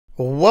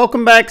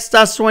Welcome back,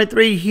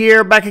 Stas23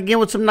 here, back again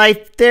with some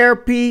knife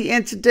therapy,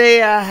 and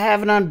today I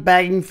have an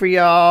unbagging for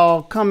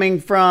y'all coming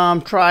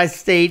from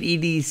Tri-State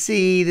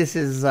EDC. This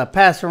is a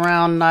pass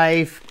around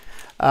knife.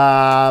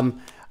 I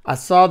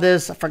saw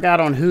this, I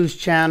forgot on whose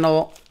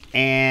channel,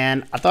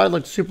 and I thought it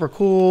looked super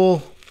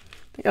cool.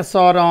 I think I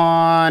saw it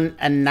on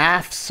a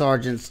knife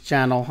sergeant's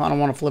channel. I don't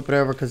want to flip it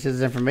over because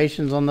his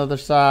information's on the other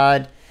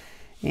side.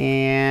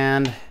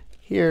 And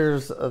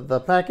here's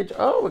the package.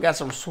 Oh, we got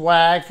some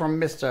swag from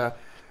Mr.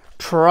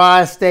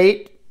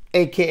 Tri-State,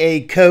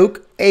 aka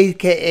Coke,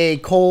 aka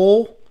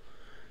Cole.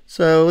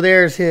 So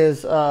there's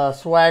his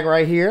swag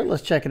right here.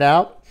 Let's check it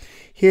out.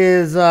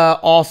 His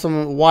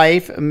awesome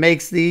wife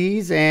makes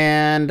these,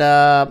 and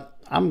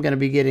I'm gonna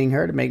be getting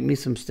her to make me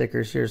some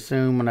stickers here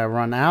soon when I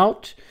run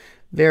out.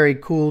 Very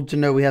cool to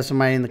know we have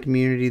somebody in the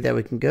community that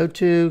we can go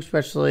to,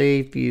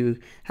 especially if you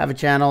have a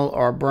channel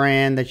or a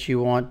brand that you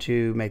want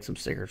to make some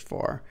stickers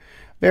for.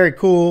 Very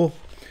cool.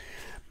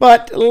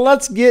 But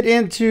let's get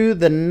into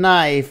the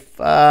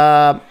knife.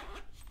 I'm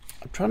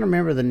trying to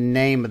remember the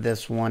name of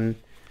this one.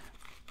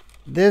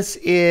 This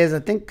is, I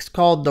think it's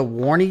called the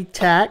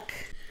wharncliff.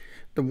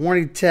 The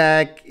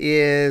wharncliff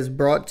is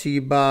brought to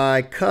you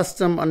by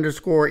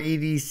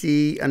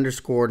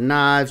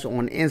custom_EDC_knives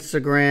on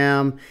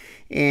Instagram.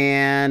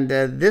 And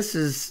this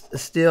is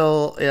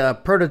still a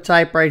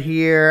prototype right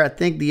here. I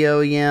think the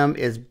OEM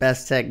is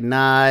Best Tech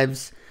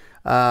Knives,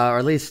 or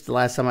at least the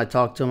last time I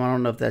talked to them. I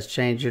don't know if that's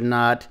changed or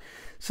not.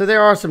 So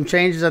there are some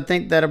changes I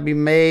think that'll be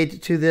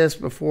made to this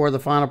before the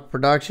final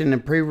production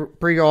and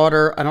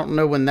pre-order. I don't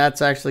know when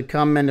that's actually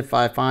coming. If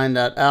I find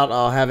that out,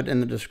 I'll have it in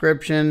the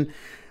description.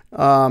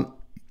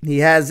 He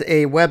has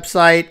a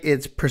website.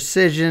 It's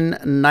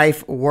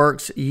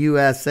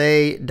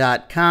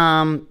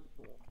PrecisionKnifeWorksUSA.com,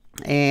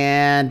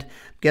 and I'm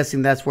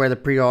guessing that's where the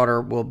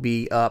pre-order will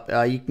be up.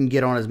 You can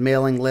get on his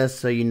mailing list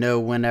so you know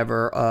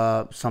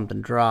whenever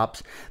something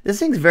drops. This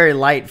thing's very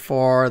light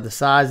for the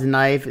size of the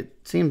knife. It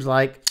seems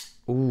like,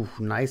 ooh,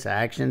 nice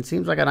action.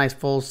 Seems like a nice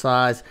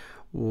full-size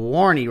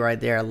Warney right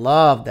there. I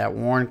love that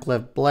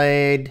Wharncliff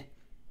blade.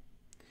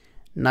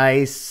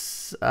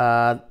 Nice.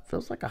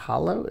 Feels like a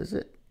hollow, is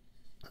it?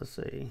 Let's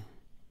see.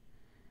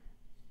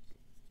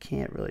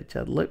 Can't really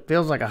tell. Look,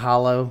 feels like a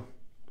hollow.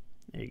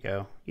 There you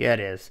go. Yeah,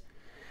 it is.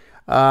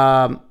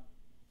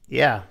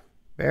 Yeah,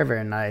 very,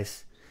 very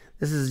nice.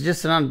 This is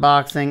just an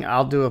unboxing.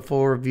 I'll do a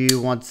full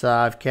review once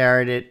I've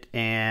carried it,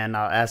 and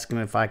I'll ask him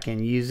if I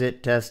can use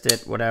it, test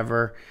it,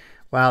 whatever.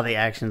 Wow, the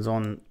actions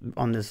on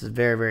this is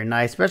very, very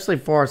nice, especially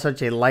for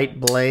such a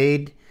light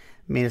blade.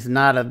 I mean, it's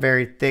not a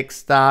very thick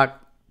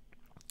stock.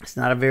 It's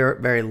not a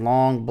very, very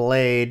long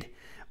blade,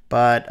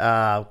 but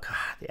God,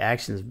 the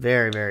action is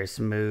very, very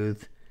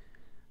smooth.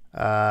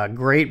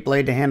 Great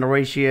blade to handle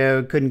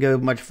ratio. Couldn't go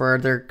much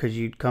further because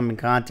you'd come in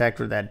contact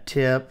with that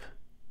tip.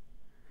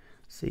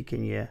 See,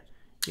 can you?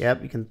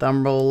 Yep, you can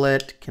thumb roll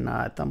it. Can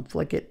I thumb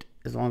flick it?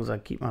 As long as I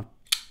keep my,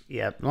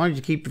 yep, as long as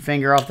you keep your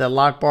finger off that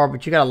lock bar,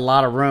 but you got a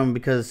lot of room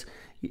because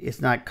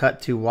it's not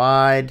cut too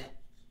wide.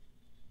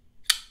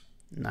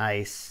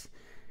 Nice.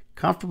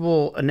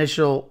 Comfortable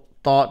initial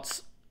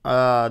thoughts.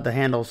 The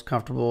handle's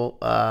comfortable.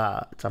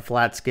 It's a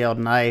flat scaled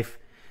knife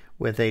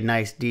with a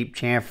nice deep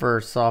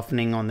chamfer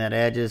softening on that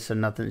edges so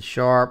nothing's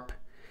sharp.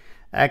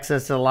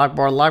 Access to the lock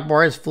bar. The lock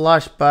bar is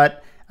flush,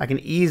 but I can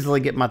easily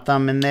get my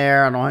thumb in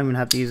there. I don't even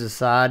have to use the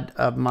side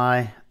of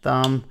my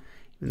thumb,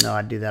 even though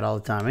I do that all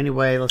the time.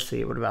 Anyway, let's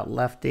see. What about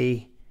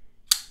lefty?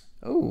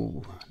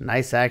 Oh,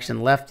 nice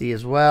action lefty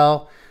as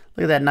well.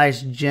 Look at that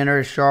nice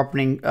generous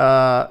sharpening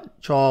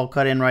chaw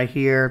cut in right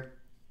here.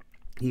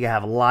 You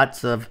have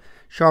lots of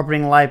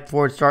sharpening light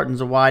before it starts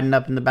to widen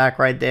up in the back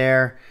right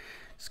there.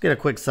 Let's get a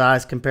quick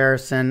size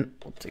comparison.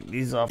 We'll take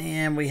these off.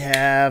 And we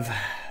have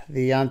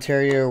the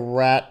Ontario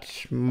Rat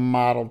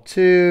Model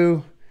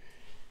 2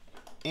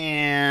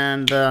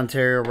 and the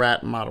Ontario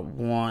Rat Model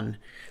 1.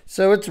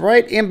 So it's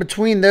right in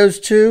between those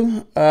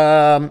two.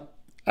 I'd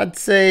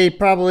say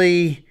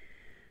probably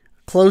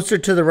closer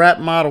to the Rat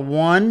Model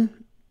 1.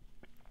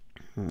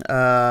 Like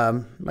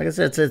I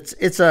said,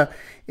 it's a,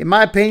 in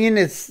my opinion,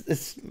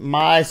 it's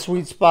my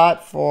sweet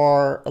spot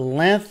for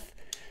length.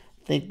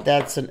 I think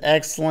that's an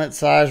excellent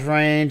size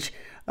range.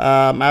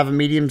 I have a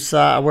medium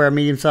size. I wear a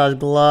medium sized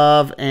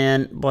glove,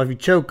 and well, if you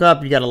choke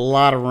up, you got a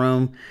lot of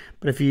room.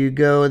 But if you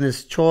go in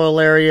this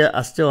choil area,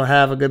 I still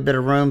have a good bit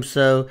of room,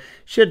 so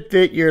should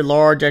fit your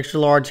large, extra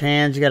large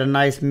hands. You got a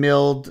nice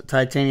milled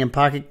titanium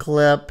pocket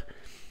clip.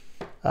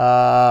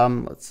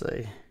 Let's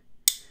see.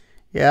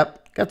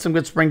 Yep, got some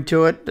good spring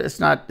to it. It's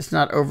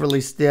not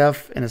overly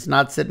stiff, and it's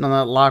not sitting on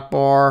that lock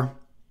bar.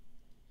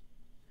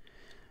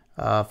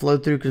 Flow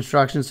through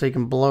construction so you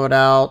can blow it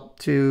out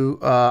to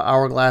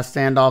hourglass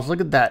standoffs.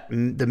 Look at that,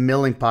 the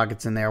milling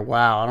pockets in there.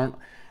 Wow, I don't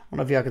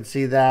know if y'all can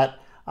see that.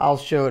 I'll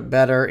show it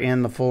better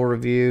in the full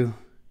review.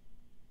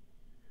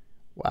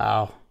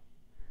 Wow,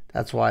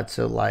 that's why it's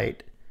so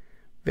light.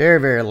 Very,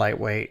 very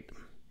lightweight.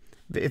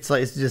 It's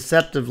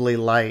deceptively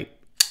light.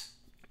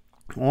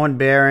 On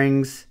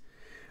bearings.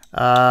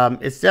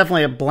 It's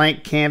definitely a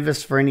blank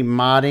canvas for any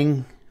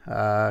modding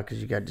because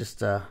you got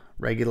just a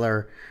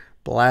regular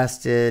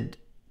blasted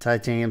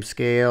titanium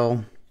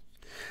scale.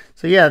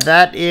 So yeah,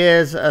 that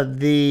is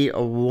the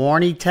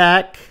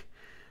WarnyTac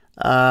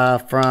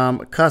from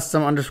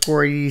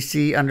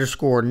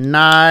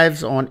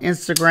custom_EDC_knives on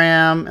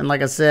Instagram. And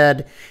like I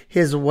said,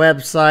 his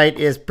website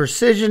is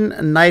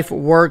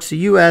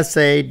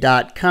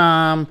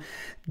precisionknifeworksusa.com.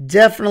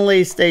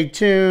 Definitely stay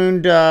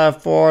tuned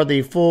for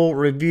the full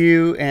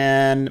review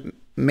and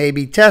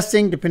maybe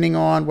testing, depending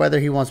on whether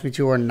he wants me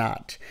to or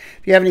not.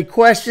 If you have any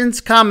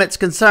questions, comments,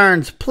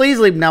 concerns, please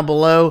leave them down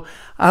below.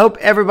 I hope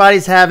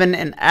everybody's having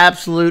an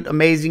absolute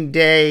amazing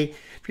day.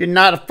 If you're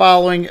not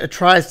following a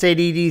Tri-State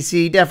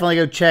EDC, definitely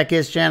go check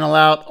his channel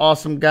out.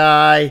 Awesome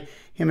guy.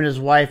 Him and his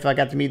wife, I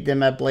got to meet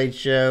them at Blade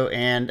Show,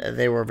 and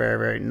they were very,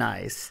 very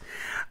nice.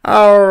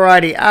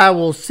 Alrighty, I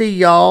will see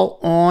y'all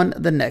on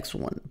the next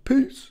one.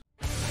 Peace.